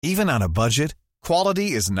Even on a budget,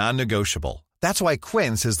 quality is non-negotiable. That's why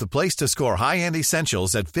Quince is the place to score high-end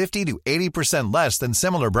essentials at 50 to 80% less than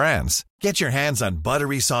similar brands. Get your hands on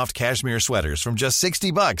buttery soft cashmere sweaters from just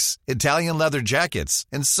 $60, Italian leather jackets,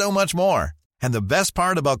 and so much more. And the best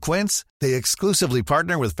part about Quince, they exclusively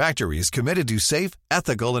partner with factories committed to safe,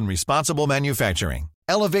 ethical, and responsible manufacturing.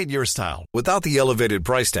 Elevate your style without the elevated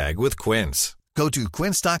price tag with Quince. Go to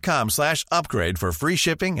quince.com/upgrade for free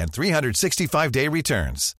shipping and 365-day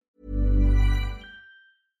returns.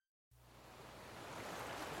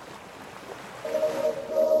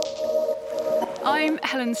 I'm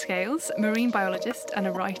Helen Scales, marine biologist and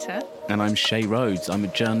a writer. And I'm Shay Rhodes, I'm a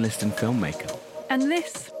journalist and filmmaker. And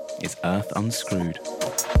this is Earth Unscrewed.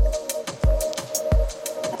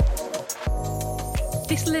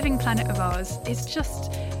 This living planet of ours is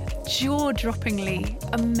just jaw-droppingly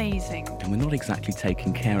amazing. And we're not exactly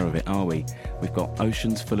taking care of it, are we? We've got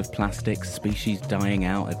oceans full of plastics, species dying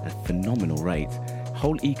out at a phenomenal rate,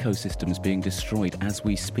 whole ecosystems being destroyed as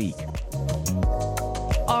we speak.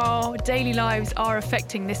 Our daily lives are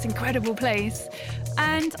affecting this incredible place.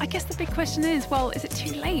 And I guess the big question is, well, is it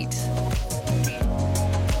too late?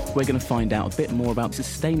 We're going to find out a bit more about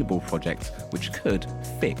sustainable projects which could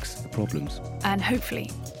fix the problems. And hopefully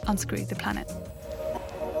unscrew the planet.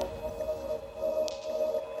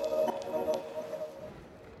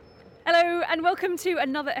 Hello and welcome to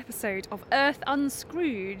another episode of Earth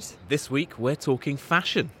Unscrewed. This week we're talking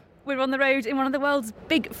fashion. We're on the road in one of the world's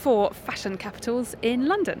big four fashion capitals in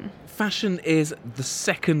London. Fashion is the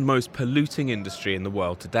second most polluting industry in the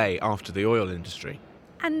world today after the oil industry.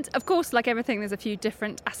 And of course, like everything, there's a few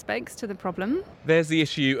different aspects to the problem. There's the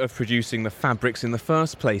issue of producing the fabrics in the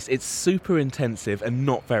first place. It's super intensive and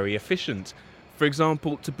not very efficient. For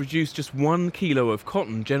example, to produce just 1 kilo of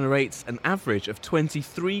cotton generates an average of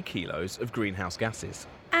 23 kilos of greenhouse gases.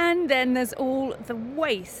 And then there's all the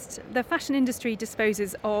waste. The fashion industry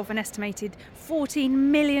disposes of an estimated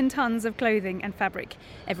 14 million tonnes of clothing and fabric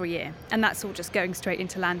every year. And that's all just going straight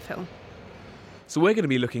into landfill. So we're going to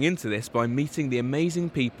be looking into this by meeting the amazing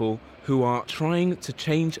people who are trying to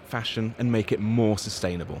change fashion and make it more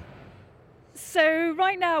sustainable. So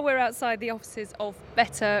right now we're outside the offices of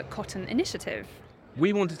Better Cotton Initiative.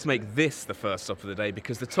 We wanted to make this the first stop of the day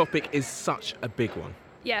because the topic is such a big one.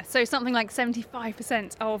 Yeah, so something like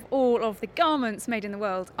 75% of all of the garments made in the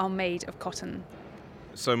world are made of cotton.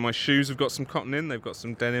 So my shoes have got some cotton in, they've got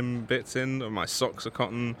some denim bits in, my socks are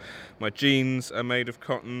cotton, my jeans are made of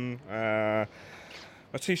cotton, my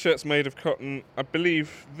t-shirt's made of cotton. I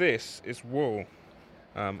believe this is wool,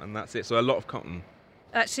 and that's it, so a lot of cotton.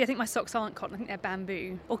 Actually, I think my socks aren't cotton, I think they're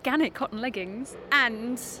bamboo. Organic cotton leggings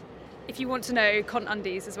and... if you want to know, cotton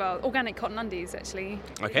undies as well. Organic cotton undies, actually.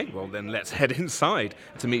 OK, well then let's head inside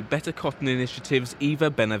to meet Better Cotton Initiative's Eva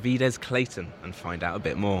Benavides-Clayton and find out a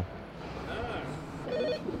bit more.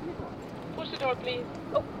 Push the door, please.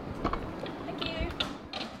 Oh, thank you.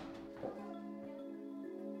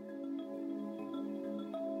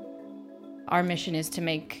 Our mission is to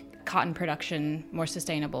make cotton production more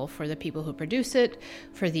sustainable for the people who produce it,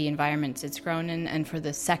 for the environments it's grown in, and for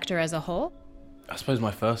the sector as a whole. I suppose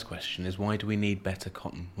my first question is, why do we need better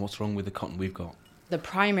cotton? What's wrong with the cotton we've got? The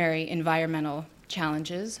primary environmental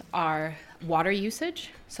challenges are water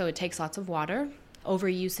usage, so it takes lots of water,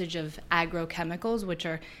 overusage of agrochemicals, which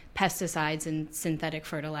are pesticides and synthetic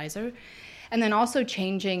fertilizer, and then also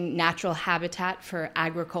changing natural habitat for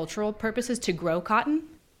agricultural purposes to grow cotton.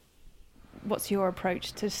 What's your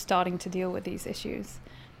approach to starting to deal with these issues?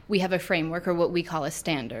 We have a framework, or what we call a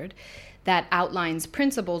standard, that outlines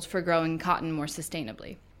principles for growing cotton more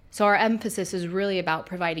sustainably. So our emphasis is really about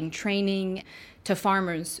providing training to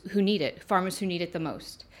farmers who need it the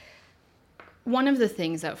most. One of the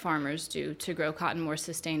things that farmers do to grow cotton more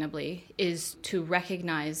sustainably is to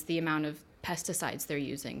recognize the amount of pesticides they're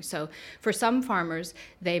using. So for some farmers,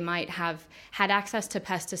 they might have had access to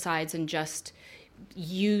pesticides and just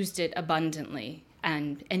used it abundantly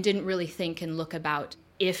and didn't really think and look about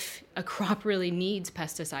if a crop really needs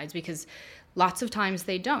pesticides, because lots of times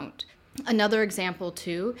they don't. Another example,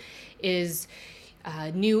 too, is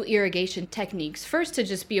new irrigation techniques. First, to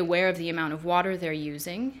just be aware of the amount of water they're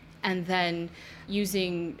using, and then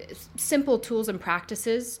using simple tools and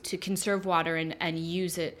practices to conserve water and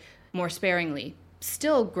use it more sparingly.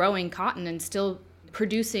 Still growing cotton and still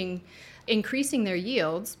increasing their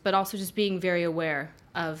yields, but also just being very aware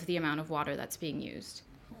of the amount of water that's being used.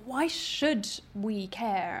 Why should we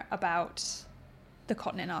care about the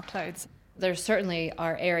cotton in our clothes? There certainly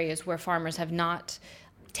are areas where farmers have not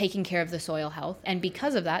taken care of the soil health, and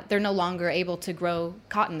because of that, they're no longer able to grow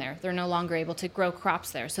cotton there. They're no longer able to grow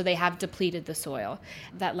crops there, so they have depleted the soil.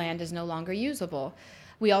 That land is no longer usable.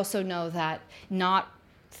 We also know that not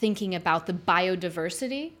thinking about the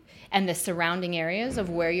biodiversity and the surrounding areas of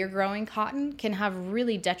where you're growing cotton can have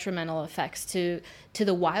really detrimental effects to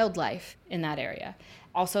the wildlife in that area.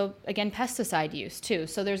 Also, again, pesticide use too.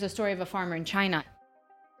 So there's a story of a farmer in China.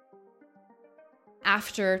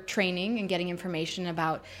 After training and getting information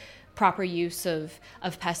about proper use of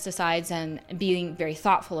pesticides and being very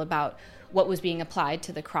thoughtful about what was being applied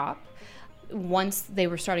to the crop, once they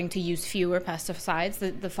were starting to use fewer pesticides,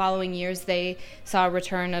 the following years they saw a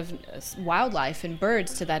return of wildlife and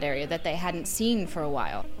birds to that area that they hadn't seen for a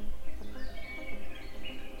while.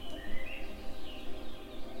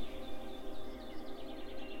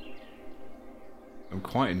 I'm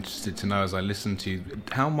quite interested to know, as I listen to you,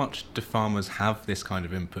 how much do farmers have this kind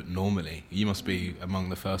of input normally? You must be among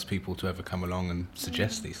the first people to ever come along and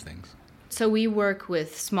suggest these things. So we work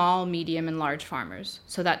with small, medium, and large farmers.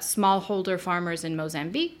 So that's smallholder farmers in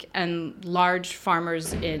Mozambique and large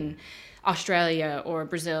farmers in Australia or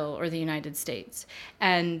Brazil or the United States.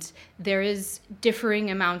 And there is differing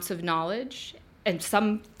amounts of knowledge. And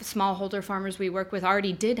some smallholder farmers we work with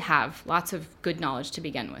already did have lots of good knowledge to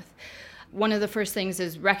begin with. One of the first things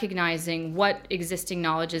is recognizing what existing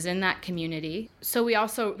knowledge is in that community. So we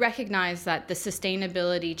also recognize that the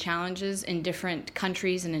sustainability challenges in different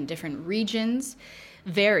countries and in different regions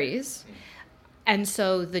varies. And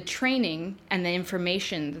so the training and the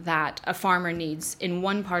information that a farmer needs in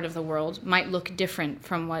one part of the world might look different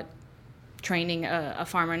from what training a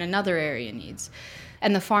farmer in another area needs.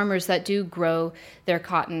 And the farmers that do grow their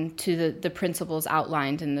cotton to the principles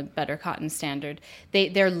outlined in the Better Cotton Standard,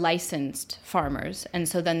 they're licensed farmers. And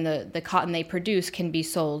so then the cotton they produce can be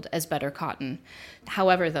sold as better cotton.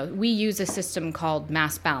 However, though, we use a system called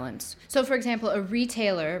mass balance. So, for example, a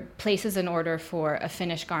retailer places an order for a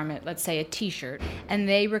finished garment, let's say a t-shirt, and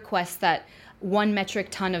they request that 1 metric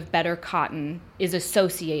ton of better cotton is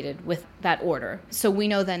associated with that order. So we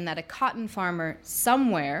know then that a cotton farmer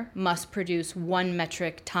somewhere must produce 1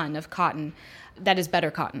 metric ton of cotton that is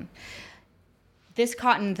better cotton. This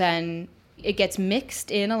cotton then, it gets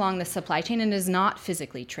mixed in along the supply chain and is not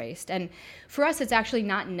physically traced. And for us, it's actually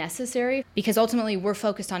not necessary because ultimately we're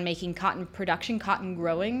focused on making cotton production, cotton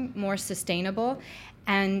growing more sustainable.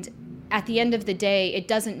 And at the end of the day, it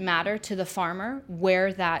doesn't matter to the farmer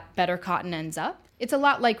where that better cotton ends up. It's a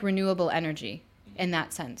lot like renewable energy in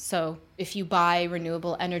that sense. So if you buy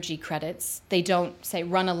renewable energy credits, they don't, say,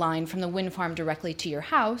 run a line from the wind farm directly to your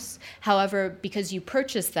house. However, because you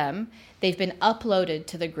purchase them, they've been uploaded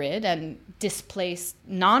to the grid and displace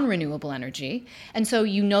non-renewable energy. And so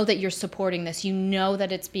you know that you're supporting this, you know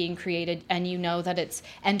that it's being created, and you know that it's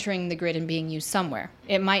entering the grid and being used somewhere.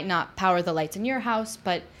 It might not power the lights in your house,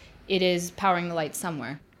 but it is powering the lights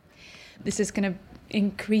somewhere. This is going to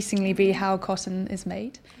increasingly be how cotton is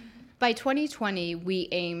made. By 2020, we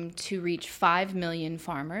aim to reach 5 million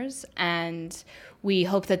farmers, and we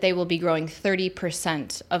hope that they will be growing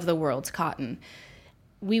 30% of the world's cotton.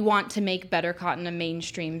 We want to make better cotton a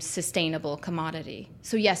mainstream, sustainable commodity.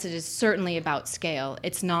 So yes, it is certainly about scale.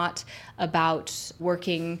 It's not about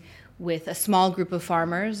working with a small group of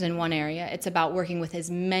farmers in one area. It's about working with as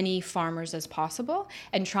many farmers as possible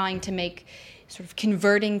and trying to make, sort of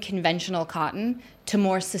converting conventional cotton to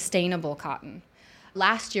more sustainable cotton.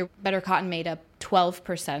 Last year, Better Cotton made up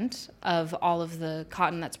 12% of all of the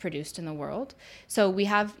cotton that's produced in the world. So we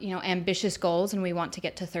have, ambitious goals and we want to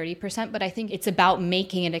get to 30%, but I think it's about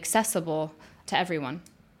making it accessible to everyone.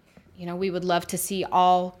 We would love to see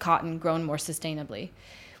all cotton grown more sustainably.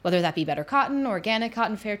 Whether that be better cotton, organic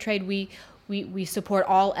cotton, fair trade, we support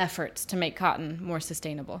all efforts to make cotton more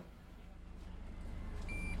sustainable.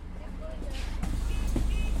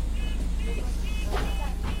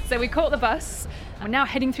 So we caught the bus. We're now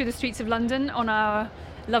heading through the streets of London on our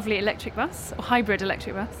lovely electric bus, or hybrid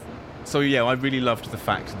electric bus. So yeah, I really loved the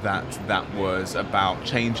fact that was about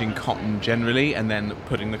changing cotton generally and then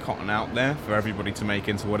putting the cotton out there for everybody to make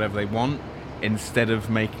into whatever they want, instead of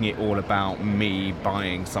making it all about me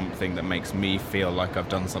buying something that makes me feel like I've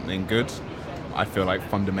done something good. I feel like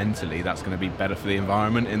fundamentally that's going to be better for the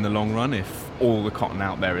environment in the long run if all the cotton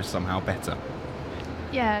out there is somehow better.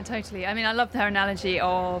 Yeah, totally. I mean, I love their analogy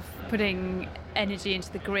of putting energy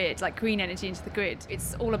into the grid, like green energy into the grid.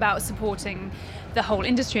 It's all about supporting the whole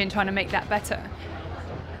industry and trying to make that better.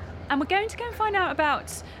 And we're going to go and find out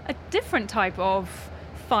about a different type of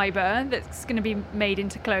fibre that's going to be made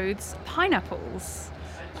into clothes. Pineapples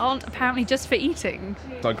aren't apparently just for eating.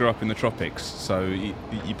 I grew up in the tropics, so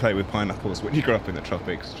you play with pineapples when you grow up in the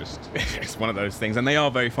tropics. It's one of those things. And they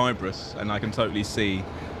are very fibrous, and I can totally see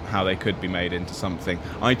how they could be made into something.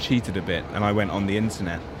 I cheated a bit and I went on the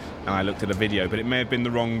internet and I looked at a video, but it may have been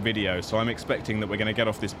the wrong video. So I'm expecting that we're going to get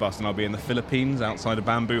off this bus and I'll be in the Philippines outside a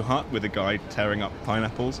bamboo hut with a guy tearing up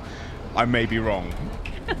pineapples. I may be wrong.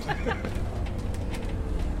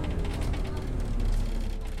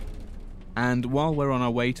 And while we're on our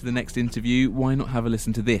way to the next interview, why not have a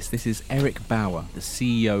listen to this? This is Erik Bauer, the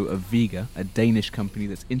CEO of Viga, a Danish company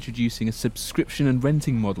that's introducing a subscription and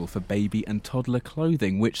renting model for baby and toddler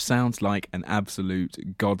clothing, which sounds like an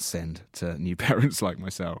absolute godsend to new parents like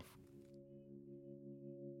myself.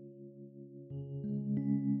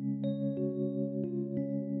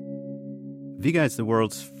 Viga is the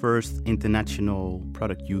world's first international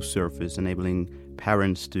product use service enabling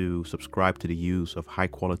parents to subscribe to the use of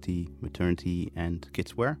high-quality maternity and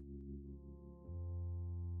kids wear.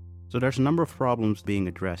 So there's a number of problems being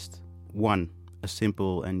addressed. One, a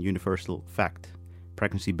simple and universal fact.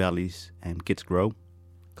 Pregnancy bellies and kids grow,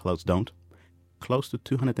 clothes don't. Close to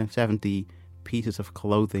 270 pieces of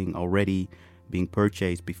clothing already being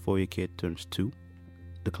purchased before your kid turns 2.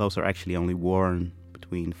 The clothes are actually only worn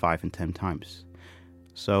between 5 and 10 times.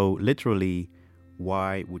 So literally,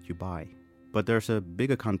 why would you buy? But there's a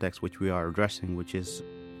bigger context which we are addressing, which is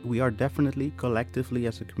we are definitely collectively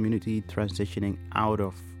as a community transitioning out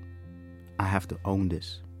of I have to own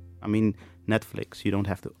this. I mean, Netflix, you don't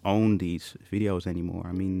have to own these videos anymore.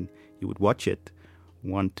 I mean, you would watch it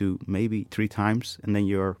 1, 2, maybe 3 times, and then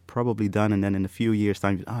you're probably done. And then in a few years'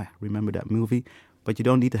 time, I remember that movie, but you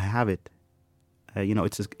don't need to have it.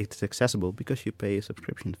 It's accessible because you pay a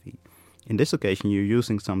subscription fee. In this occasion, you're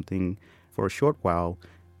using something for a short while.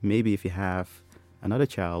 Maybe if you have another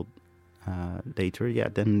child later,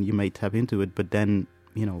 then you may tap into it. But then,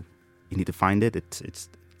 you need to find it. It's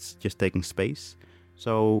just taking space.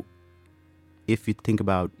 So if you think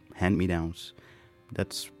about hand-me-downs,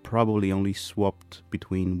 that's probably only swapped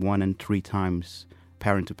between 1 and 3 times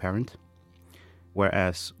parent to parent.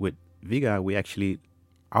 Whereas with Viga,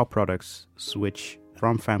 our products switch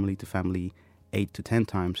from family to family 8 to 10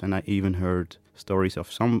 times. And I even heard stories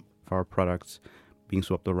of some of our products being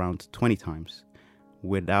swapped around 20 times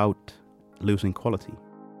without losing quality.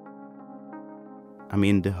 I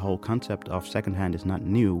mean, the whole concept of secondhand is not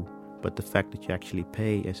new, but the fact that you actually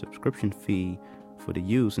pay a subscription fee for the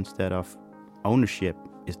use instead of ownership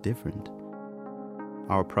is different.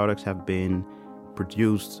 Our products have been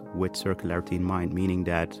produced with circularity in mind, meaning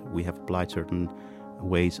that we have applied certain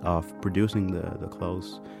ways of producing the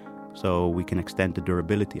clothes so we can extend the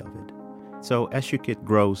durability of it. So as your kid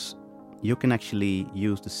grows, you can actually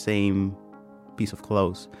use the same piece of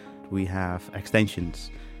clothes. We have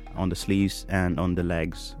extensions on the sleeves and on the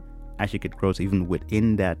legs. As your kid grows, even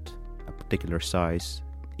within that particular size,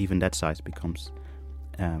 even that size becomes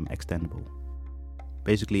extendable.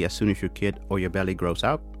 Basically, as soon as your kid or your belly grows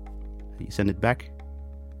out, you send it back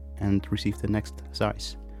and receive the next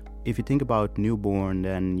size. If you think about newborn,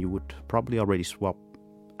 then you would probably already swap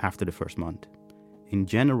after the first month. In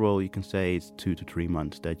general, you can say it's 2 to 3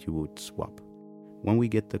 months that you would swap. When we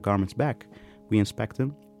get the garments back, we inspect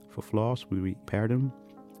them for flaws, we repair them,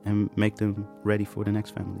 and make them ready for the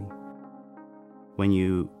next family. When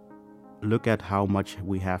you look at how much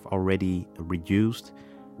we have already reduced,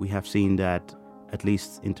 we have seen that, at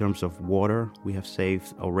least in terms of water, we have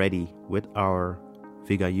saved already with our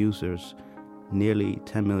Viga users nearly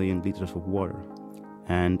 10 million liters of water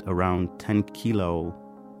and around 10 kilo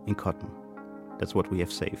in cotton. That's what we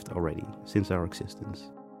have saved already since our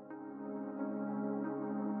existence.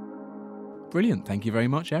 Brilliant. Thank you very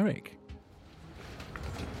much, Erik.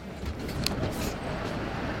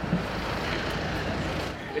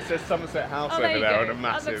 It says Somerset House there over you there go. on a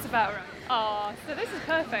massive... That looks about right. Oh, so this is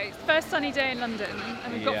perfect. First sunny day in London,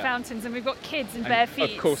 and we've got fountains, and we've got kids in bare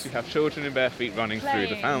feet. Of course, you have children in bare feet running through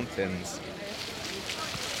the fountains.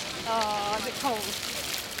 Oh, is it cold?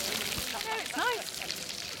 No, it's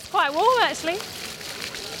nice. It's quite warm, actually.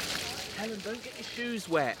 Helen, don't get your shoes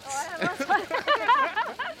wet.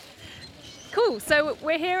 Cool, so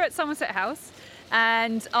we're here at Somerset House,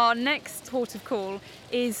 and our next port of call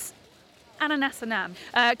is Ananasanam,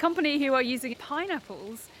 a company who are using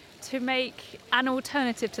pineapples to make an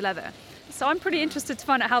alternative to leather. So I'm pretty interested to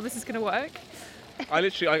find out how this is going to work.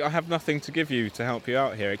 I have nothing to give you to help you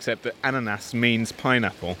out here, except that ananas means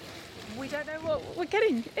pineapple. We don't know what we're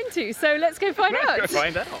getting into, so let's go find out. Let's go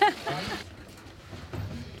find out.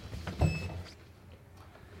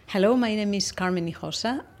 Hello, my name is Carmen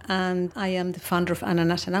Hijosa, and I am the founder of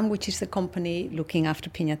Ananasanam, which is the company looking after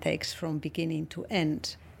piñatex from beginning to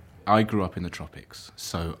end. I grew up in the tropics,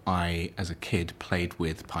 so I, as a kid, played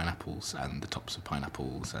with pineapples and the tops of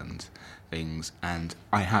pineapples and things, and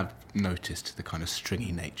I have noticed the kind of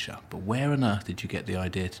stringy nature. But where on earth did you get the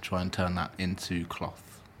idea to try and turn that into cloth?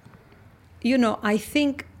 I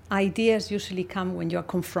think ideas usually come when you're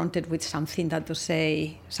confronted with something that will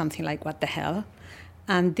say something like, what the hell?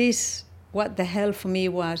 And this, what the hell for me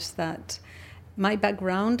was that my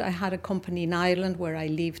background, I had a company in Ireland where I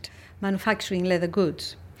lived manufacturing leather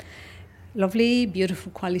goods. Lovely,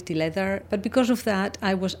 beautiful quality leather. But because of that,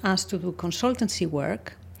 I was asked to do consultancy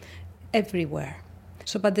work everywhere.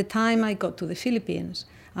 So by the time I got to the Philippines,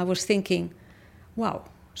 I was thinking, wow,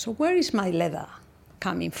 so where is my leather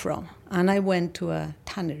coming from? And I went to a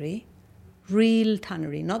tannery, real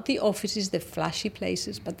tannery, not the offices, the flashy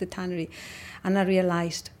places, but the tannery. And I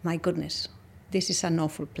realized, my goodness, this is an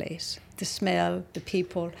awful place. The smell, the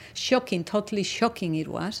people, shocking, totally shocking it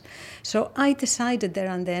was. So I decided there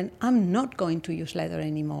and then, I'm not going to use leather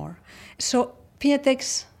anymore. So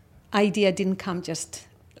Piñatex idea didn't come just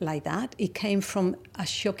like that. It came from a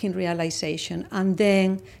shocking realization and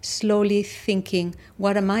then slowly thinking,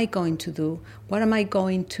 what am I going to do? What am I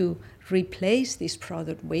going to replace this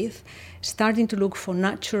product with? Starting to look for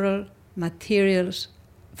natural materials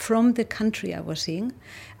from the country I was in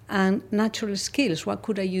and natural skills. What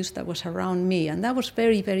could I use that was around me? And that was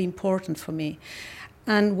very, very important for me.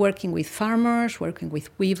 And working with farmers, working with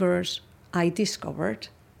weavers, I discovered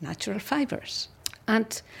natural fibers.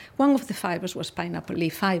 And one of the fibers was pineapple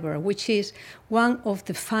leaf fiber, which is one of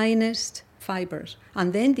the finest fibers.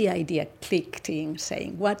 And then the idea clicked in,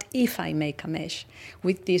 saying, what if I make a mesh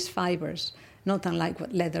with these fibers, not unlike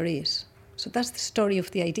what leather is? So that's the story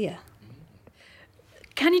of the idea.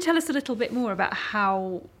 Can you tell us a little bit more about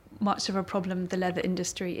how much of a problem the leather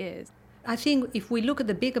industry is? I think if we look at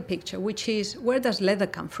the bigger picture, which is, where does leather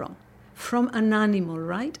come from? From an animal,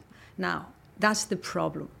 right? Now, that's the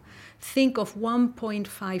problem. Think of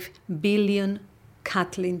 1.5 billion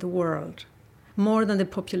cattle in the world, more than the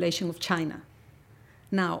population of China.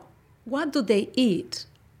 Now, what do they eat?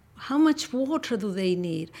 How much water do they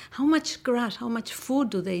need? How much grass, how much food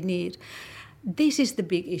do they need? This is the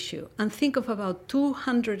big issue. And think of about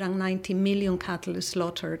 290 million cattle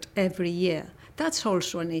slaughtered every year. That's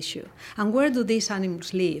also an issue. And where do these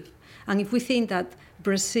animals live? And if we think that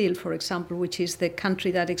Brazil, for example, which is the country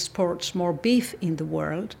that exports more beef in the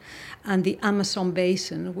world, and the Amazon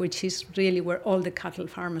basin, which is really where all the cattle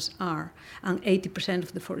farmers are, and 80%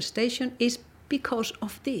 of deforestation is because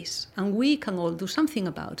of this. And we can all do something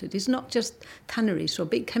about it. It's not just tanneries or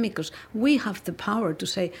big chemicals. We have the power to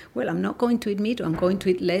say, well, I'm not going to eat meat, or I'm going to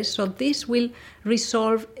eat less, so this will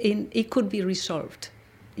it could be resolved,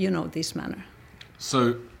 this manner.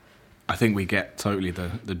 So I think we get totally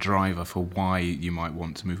the driver for why you might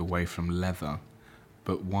want to move away from leather,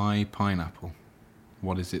 but why pineapple?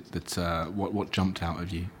 What is it that what jumped out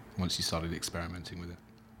of you once you started experimenting with it?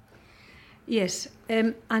 Yes,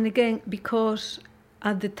 and again, because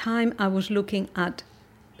at the time I was looking at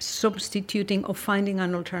substituting or finding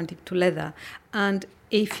an alternative to leather, and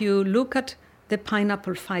if you look at the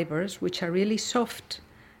pineapple fibers, which are really soft,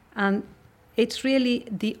 and it's really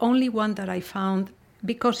the only one that I found,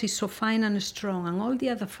 because it's so fine and strong, and all the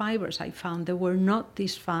other fibers I found, they were not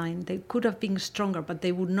this fine. They could have been stronger, but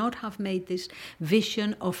they would not have made this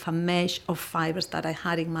vision of a mesh of fibers that I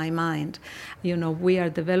had in my mind. We are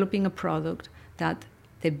developing a product that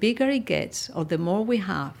the bigger it gets, or the more we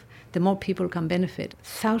have, the more people can benefit.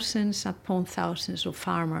 Thousands upon thousands of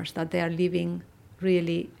farmers that they are living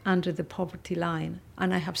really under the poverty line,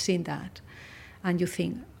 and I have seen that. And you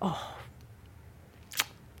think, oh,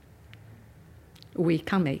 we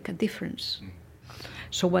can make a difference.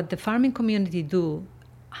 So what the farming community do,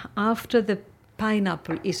 after the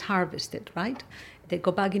pineapple is harvested, right? They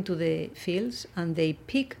go back into the fields and they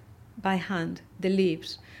pick by hand the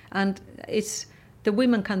leaves. And the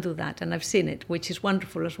women can do that, and I've seen it, which is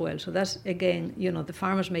wonderful as well. So that's, again, the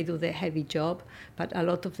farmers may do the heavy job, but a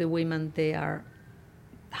lot of the women, they are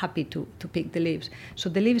happy to pick the leaves. So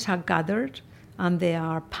the leaves are gathered and they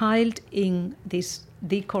are piled in this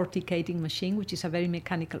decorticating machine, which is a very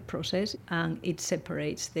mechanical process, and it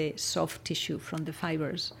separates the soft tissue from the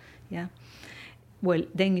fibers. Yeah. Well,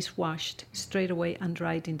 then it's washed straight away and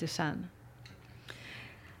dried in the sun.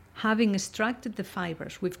 Having extracted the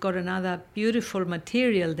fibers, we've got another beautiful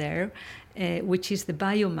material there, which is the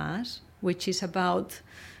biomass, which is about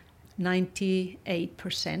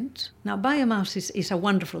 98%. Now, biomass is a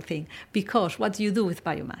wonderful thing, because what do you do with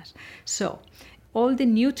biomass? So all the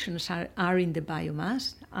nutrients are in the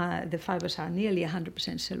biomass. The fibers are nearly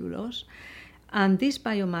 100% cellulose. And this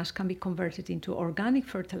biomass can be converted into organic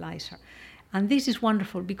fertilizer. And this is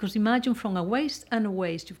wonderful, because imagine from a waste and a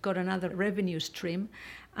waste, you've got another revenue stream,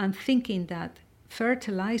 and thinking that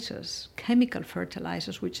fertilizers, chemical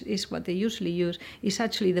fertilizers, which is what they usually use, is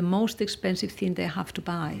actually the most expensive thing they have to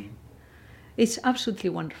buy. It's absolutely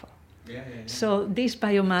wonderful. So this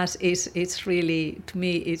biomass it's really, to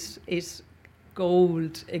me, is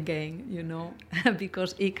gold again,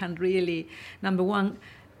 because it can really, number one,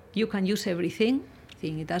 you can use everything.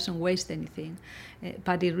 It doesn't waste anything,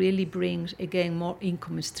 but it really brings, again, more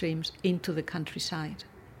income streams into the countryside.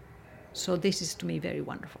 So this is, to me, very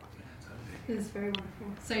wonderful. It's very wonderful.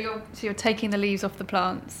 So you're taking the leaves off the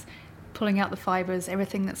plants, pulling out the fibres,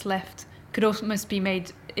 everything that's left could almost be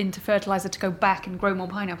made into fertiliser to go back and grow more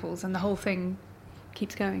pineapples, and the whole thing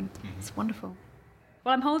keeps going. It's wonderful.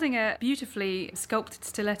 Well, I'm holding a beautifully sculpted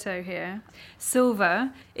stiletto here.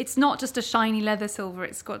 Silver. It's not just a shiny leather silver.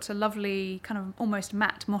 It's got a lovely kind of almost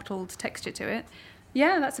matte mottled texture to it.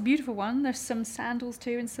 Yeah, that's a beautiful one. There's some sandals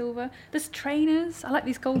too in silver. There's trainers. I like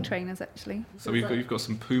these gold trainers, actually. So we've got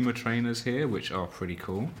some Puma trainers here, which are pretty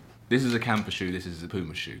cool. This is a camper shoe. This is a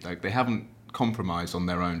Puma shoe. Like, they haven't compromised on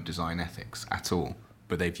their own design ethics at all,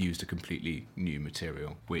 but they've used a completely new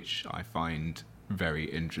material, which I find very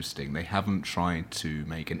interesting. They haven't tried to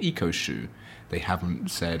make an eco shoe. They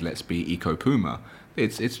haven't said, let's be eco Puma.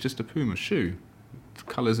 It's just a Puma shoe. The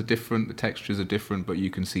colours are different, the textures are different, but you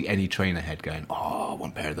can see any trainer head going, oh, I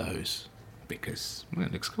want a pair of those, because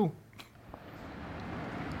it looks cool.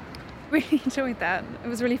 Really enjoyed that. It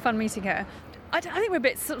was really fun meeting her. I think we're a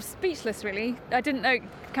bit sort of speechless, really. I didn't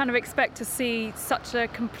expect to see such a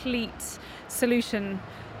complete solution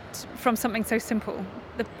from something so simple.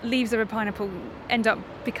 The leaves of a pineapple end up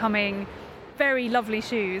becoming very lovely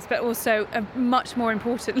shoes, but also, much more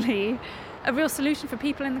importantly, a real solution for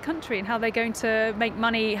people in the country and how they're going to make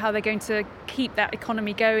money, how they're going to keep that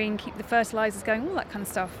economy going, keep the fertilisers going, all that kind of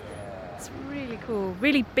stuff. It's really cool.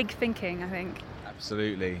 Really big thinking, I think.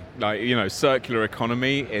 Absolutely. Circular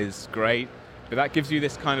economy is great. But that gives you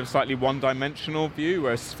this kind of slightly one-dimensional view,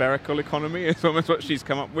 where a spherical economy is almost what she's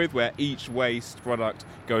come up with, where each waste product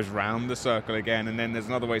goes round the circle again, and then there's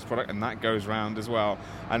another waste product, and that goes round as well.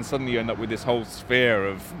 And suddenly you end up with this whole sphere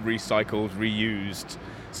of recycled, reused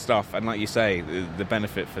stuff. And like you say, the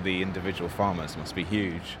benefit for the individual farmers must be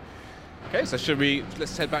huge. Okay, so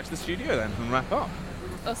let's head back to the studio then and wrap up.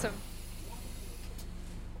 Awesome.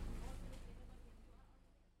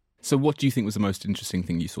 So what do you think was the most interesting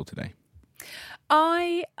thing you saw today?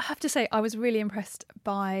 I have to say I was really impressed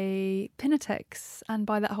by Pinatex and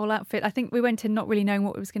by that whole outfit. I think we went in not really knowing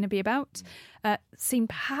what it was going to be about. Seemed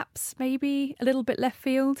perhaps maybe a little bit left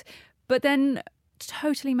field, but then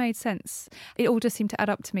totally made sense. It all just seemed to add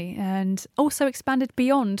up to me, and also expanded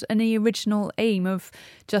beyond any original aim of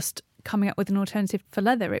just coming up with an alternative for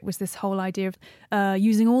leather. It was this whole idea of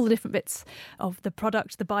using all the different bits of the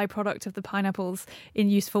product, the byproduct of the pineapples, in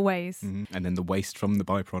useful ways. Mm-hmm. And then the waste from the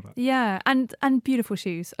byproduct. Yeah, and beautiful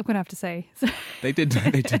shoes, I'm going to have to say. They did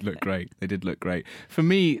look great. They did look great. For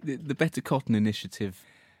me, the Better Cotton Initiative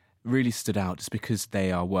really stood out just because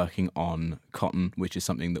they are working on cotton, which is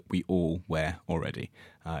something that we all wear already.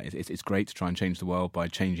 It's great to try and change the world by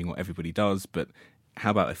changing what everybody does, but how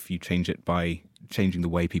about if you change it by changing the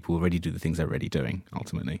way people already do the things they're already doing,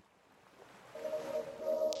 ultimately?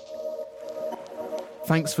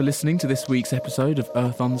 Thanks for listening to this week's episode of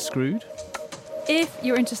Earth Unscrewed. If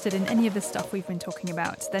you're interested in any of the stuff we've been talking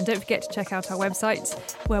about, then don't forget to check out our website,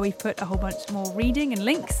 where we've put a whole bunch more reading and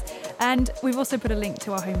links. And we've also put a link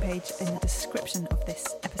to our homepage in the description of this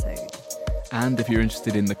episode. And if you're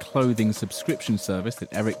interested in the clothing subscription service that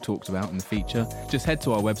Eric talked about in the feature, just head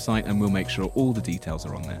to our website and we'll make sure all the details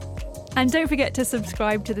are on there. And don't forget to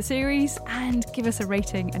subscribe to the series and give us a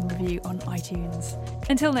rating and review on iTunes.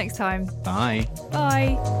 Until next time. Bye.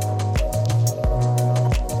 Bye.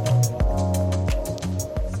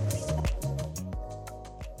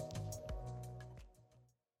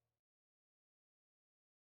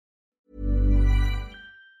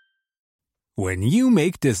 When you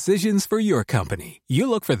make decisions for your company, you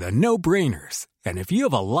look for the no-brainers. And if you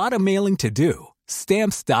have a lot of mailing to do,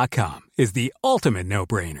 Stamps.com is the ultimate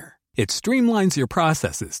no-brainer. It streamlines your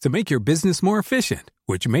processes to make your business more efficient,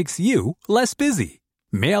 which makes you less busy.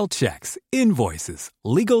 Mail checks, invoices,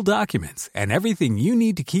 legal documents, and everything you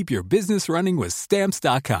need to keep your business running with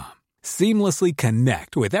Stamps.com. Seamlessly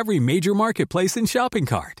connect with every major marketplace and shopping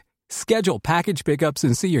cart. Schedule package pickups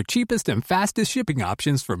and see your cheapest and fastest shipping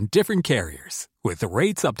options from different carriers, with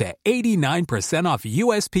rates up to 89% off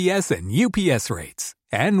USPS and UPS rates.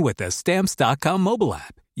 And with the Stamps.com mobile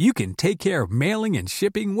app, you can take care of mailing and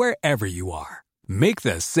shipping wherever you are. Make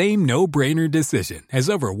the same no-brainer decision as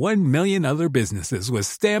over 1 million other businesses with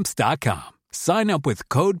Stamps.com. Sign up with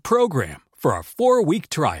code PROGRAM for a 4-week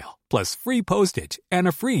trial, plus free postage and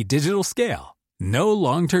a free digital scale. No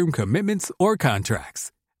long-term commitments or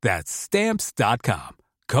contracts. That's Stamps.com.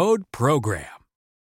 Code PROGRAM.